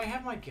 Do I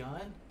have my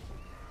gun?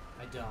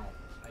 I don't.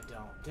 I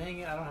don't. Dang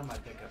it, I don't have my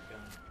pickup gun.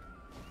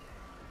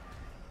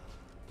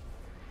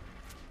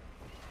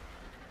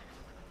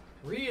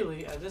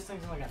 Really? This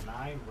thing's like a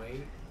 9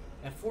 weight.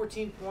 And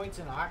 14 points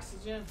in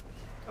oxygen?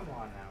 Come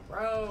on now,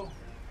 bro.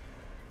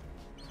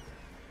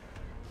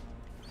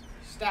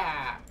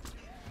 Stop.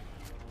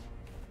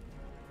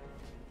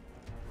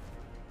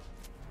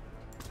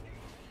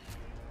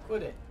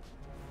 Quit it.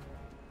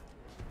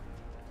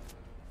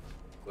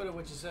 Put it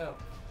with yourself.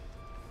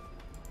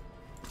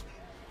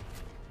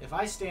 If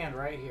I stand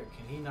right here,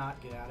 can he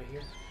not get out of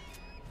here?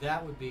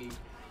 That would be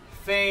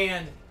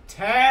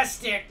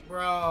fantastic,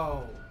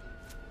 bro.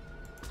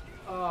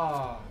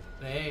 Oh,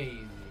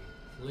 baby.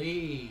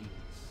 Please.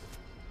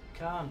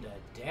 Come to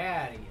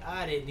daddy.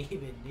 I didn't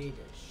even need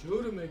to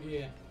shoot him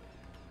again.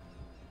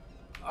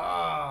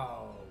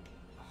 Oh,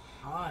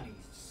 honey,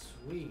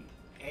 sweet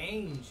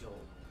angel.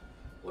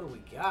 What do we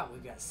got? We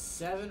got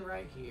 7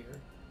 right here.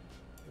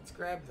 Let's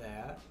grab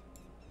that.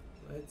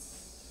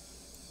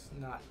 Let's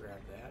not grab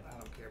that. I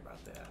don't care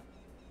about that.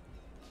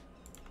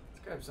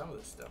 Let's grab some of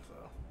this stuff,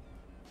 though.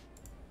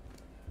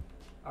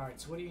 Alright,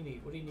 so what do you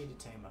need? What do you need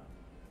to tame up?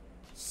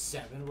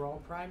 7 raw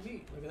prime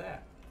meat. Look at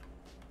that.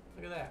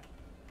 Look at that.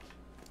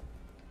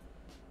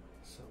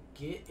 So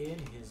get in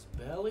his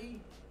belly.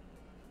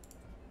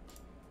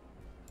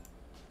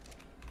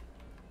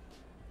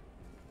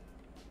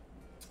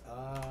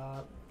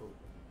 Boom.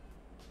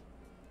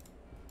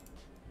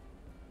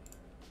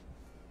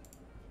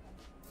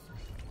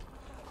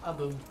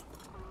 Boom.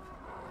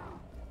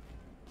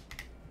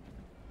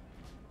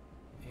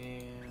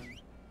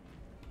 And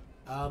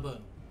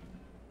boom.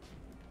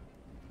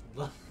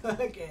 Look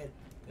at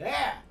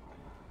that.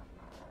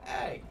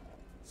 Hey,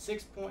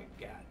 6 point.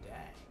 God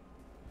dang.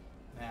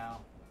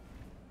 Now,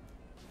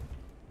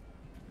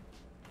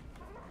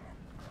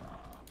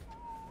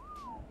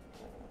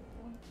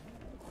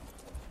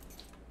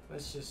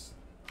 let's just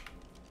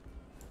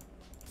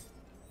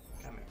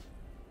come here.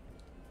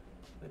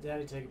 Let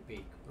Daddy take a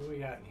peek. What do we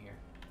got in here?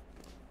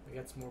 We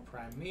got some more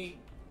prime meat.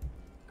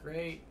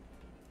 Great.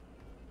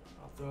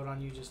 I'll throw it on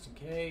you just in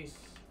case.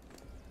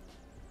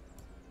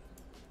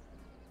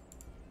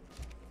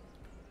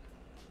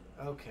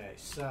 Okay,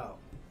 so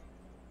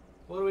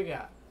what do we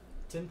got?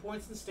 10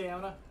 points in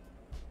stamina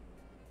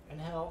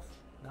and health.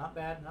 Not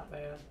bad, not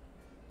bad.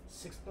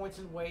 6 points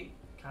in weight.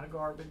 Kind of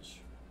garbage.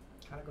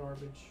 Kind of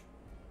garbage.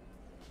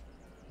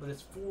 But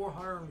it's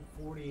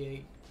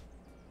 448%.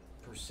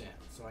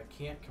 So I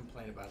can't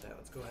complain about that.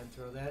 Let's go ahead and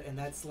throw that. And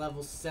that's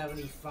level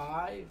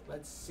 75.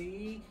 Let's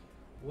see.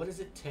 What does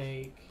it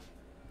take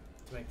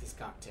to make this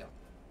cocktail?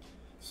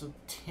 So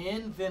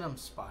 10 venom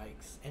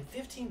spikes and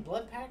 15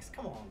 blood packs?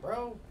 Come on,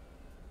 bro.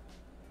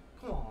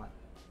 Come on.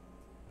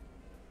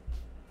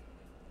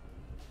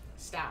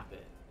 Stop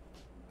it.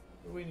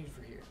 What do we need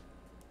for here?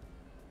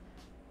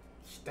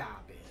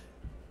 Stop it.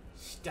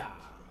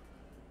 Stop.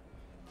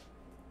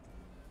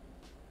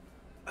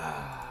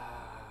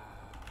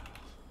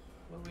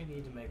 What do we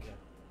need to make a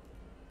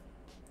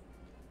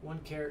 1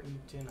 carrot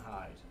and 10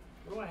 hide?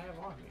 What do I have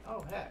on me?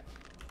 Oh, heck.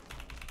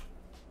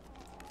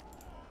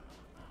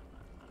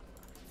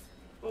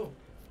 Oh.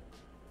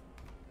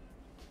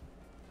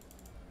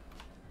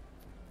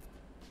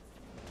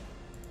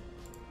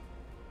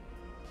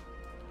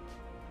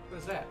 What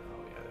is that?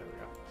 Oh, yeah, there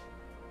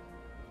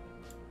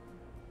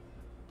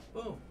we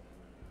go. Boom.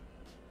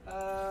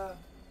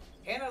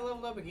 And I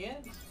leveled up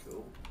again?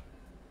 Cool.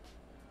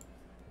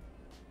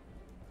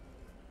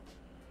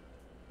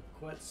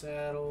 Quet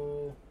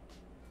saddle.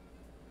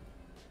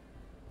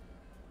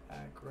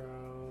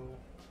 Acro.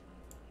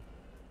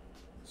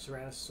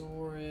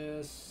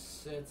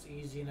 Ceratosaurus. That's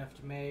easy enough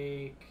to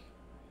make.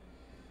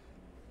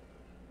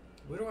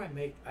 What do I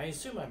make? I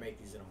assume I make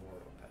these in a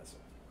mortar and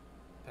pestle.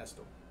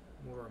 Pestle.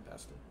 Mortar and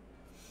pestle.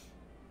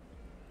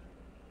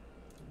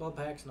 Blood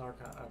packs and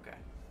archon. Okay.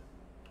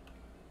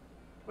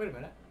 Wait a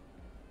minute.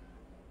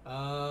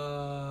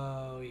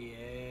 Oh,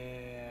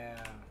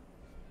 yeah.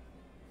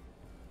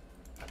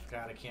 I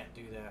forgot I can't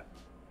do that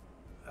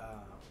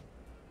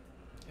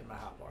in my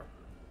hotbar.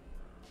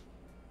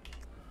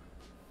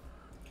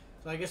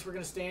 So I guess we're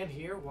going to stand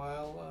here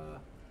while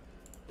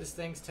this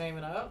thing's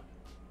taming up.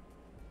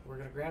 We're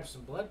going to grab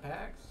some blood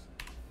packs.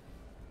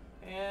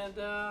 And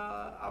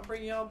I'll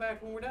bring y'all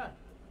back when we're done.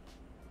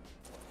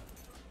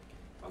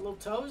 My little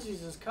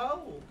toesies is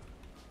cold.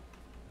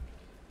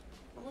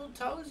 My little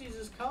toesies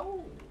is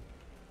cold.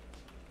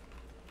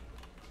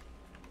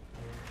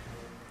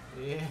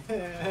 Yeah,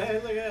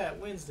 look at that,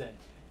 Wednesday.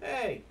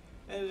 Hey,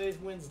 and today's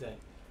Wednesday.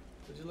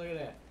 Would you look at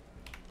that?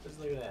 Just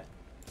look at that.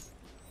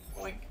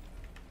 Oink.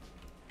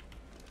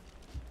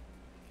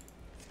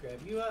 Let's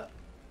grab you up.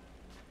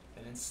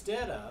 And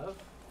instead of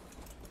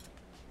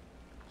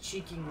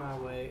cheeking my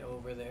way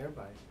over there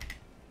by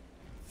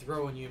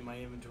throwing you in my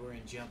inventory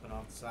and jumping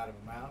off the side of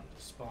a mountain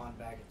to spawn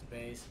back at the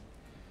base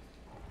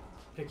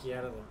and pick you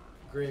out of the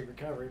grave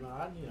recovery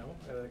mod, you know,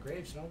 out of the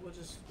gravestone, we'll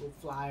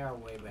fly our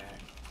way back.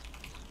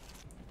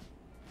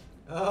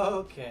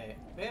 Okay,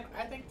 man,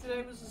 I think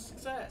today was a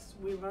success.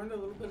 We learned a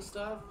little bit of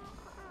stuff.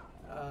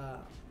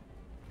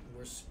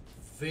 We're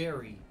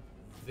very,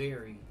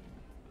 very,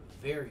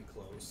 very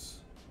close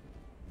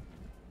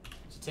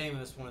to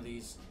taming us one of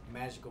these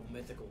magical,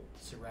 mythical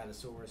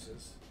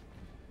Ceratosauruses.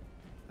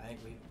 I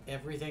think we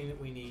everything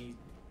that we need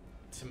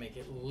to make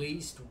at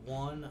least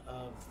one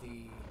of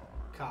the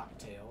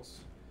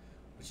cocktails,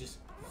 which is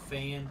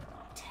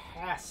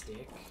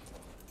fantastic.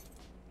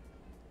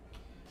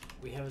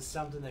 We have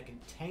something that can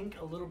tank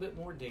a little bit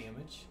more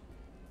damage.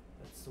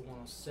 Let's That's the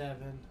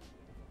 107.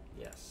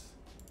 Yes.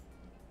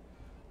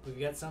 We've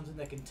got something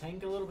that can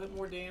tank a little bit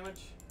more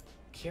damage,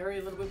 carry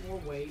a little bit more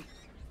weight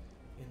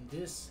in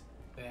this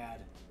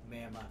bad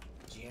mama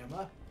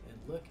jamma. And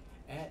look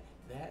at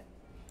that.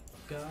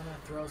 Gonna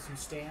throw some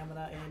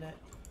stamina in it.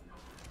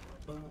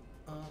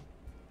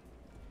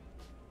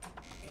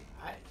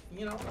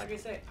 You know, like I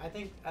say, I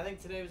think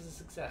today was a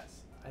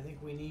success. I think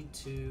we need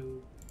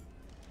to,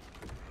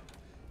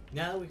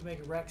 now that we can make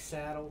a Rex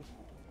saddle,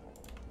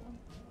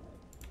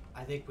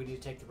 I think we need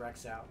to take the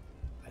Rex out.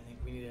 I think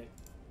we need to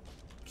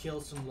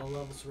kill some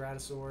low-level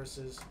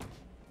Ceratosauruses,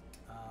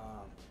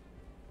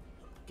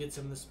 get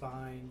some of the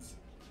spines.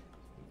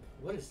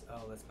 What is?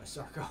 Oh, that's my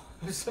Sarco.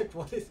 I was like,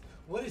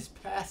 what is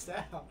passed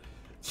out?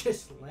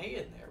 Just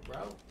laying there,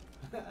 bro.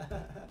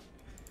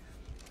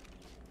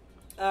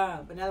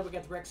 But now that we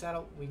got the Rex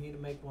saddle, we need to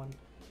make one.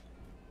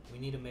 We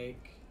need to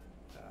make,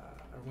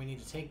 or we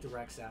need to take the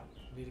Rex out.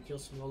 We need to kill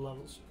some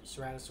low-level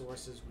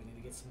Ceratosauruses. We need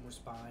to get some more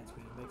spines.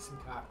 We need to make some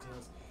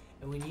cocktails.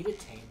 And we need to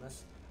tame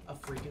us a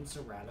freaking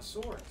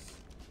Ceratosaurus.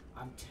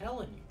 I'm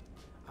telling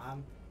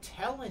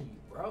you,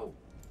 bro.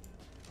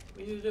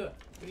 We need to do it.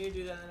 We need to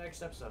do that in the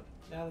next episode.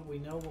 Now that we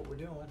know what we're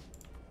doing,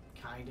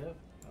 kind of.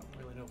 I don't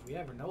really know if we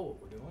ever know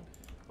what we're doing,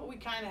 but we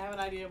kind of have an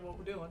idea of what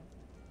we're doing.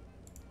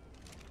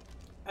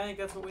 I think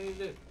that's what we need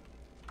to do.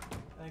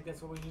 I think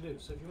that's what we need to do.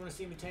 So if you want to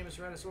see me tame a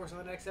Ceratosaurus on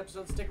the next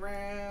episode, stick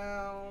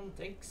around.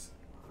 Thanks.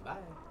 Bye.